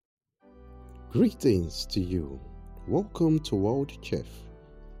Greetings to you. Welcome to World Chef,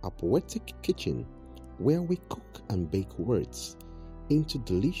 a poetic kitchen where we cook and bake words into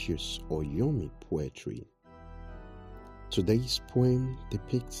delicious or yummy poetry. Today's poem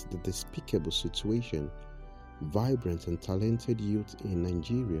depicts the despicable situation vibrant and talented youth in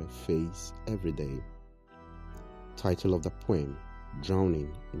Nigeria face every day. Title of the poem,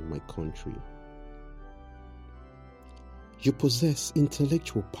 Drowning in My Country. You possess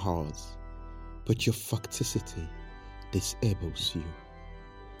intellectual powers, but your facticity disables you.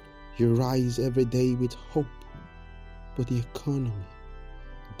 You rise every day with hope, but the economy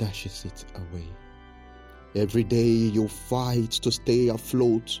dashes it away. Every day you fight to stay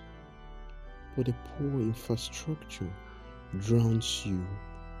afloat, but the poor infrastructure drowns you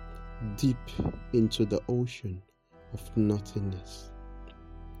deep into the ocean of nothingness.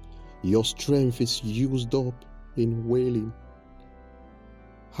 Your strength is used up in wailing,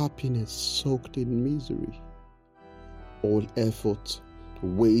 happiness soaked in misery, all effort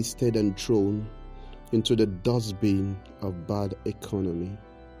wasted and thrown into the dustbin of bad economy.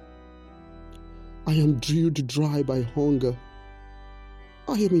 I am drilled dry by hunger.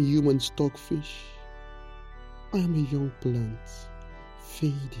 I am a human stockfish. I am a young plant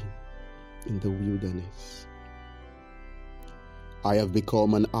fading in the wilderness. I have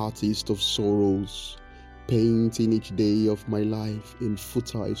become an artist of sorrows, painting each day of my life in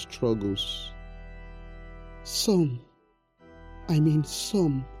futile struggles. Some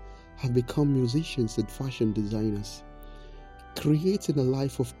have become musicians and fashion designers, creating a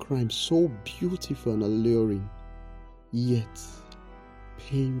life of crime so beautiful and alluring, yet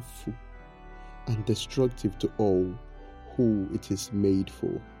painful and destructive to all who it is made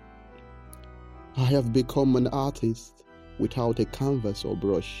for. I have become an artist without a canvas or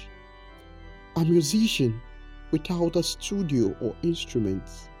brush, a musician without a studio or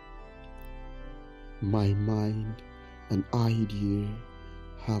instruments. My mind and idea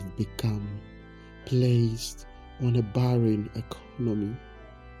have become placed on a barren economy.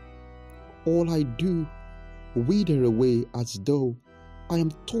 All I do wither away as though I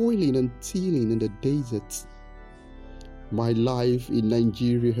am toiling and toiling in the desert. My life in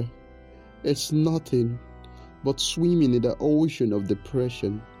Nigeria is nothing but swimming in the ocean of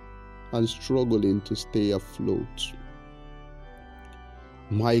depression and struggling to stay afloat.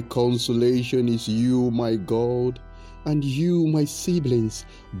 My consolation is you, my God, and you, my siblings,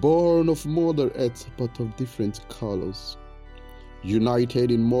 born of Mother Earth but of different colors.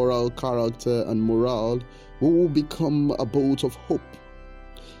 United in moral character and morale, we will become a boat of hope,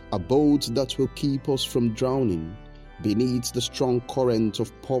 a boat that will keep us from drowning beneath the strong current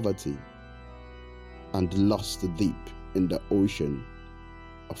of poverty and lost deep in the ocean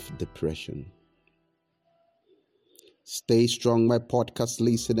of depression. Stay strong, my podcast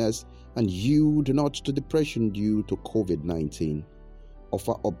listeners, and yield not to depression due to COVID-19.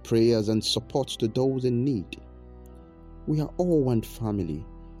 Offer up prayers and support to those in need. We are all one family,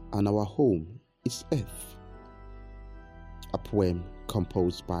 and our home is Earth. A poem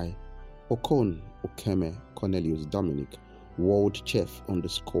composed by Okon Okeme Cornelius Dominic, World Chef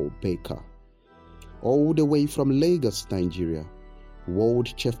 _Baker. All the way from Lagos, Nigeria,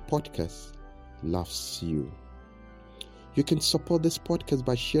 World Chef Podcast loves you. You can support this podcast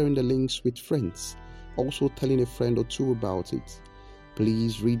by sharing the links with friends, also telling a friend or two about it.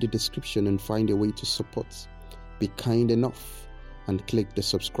 Please read the description and find a way to support. Be kind enough and click the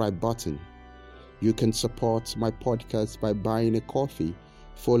subscribe button. You can support my podcast by buying a coffee,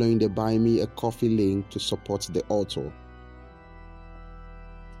 following the Buy Me a Coffee link to support the author.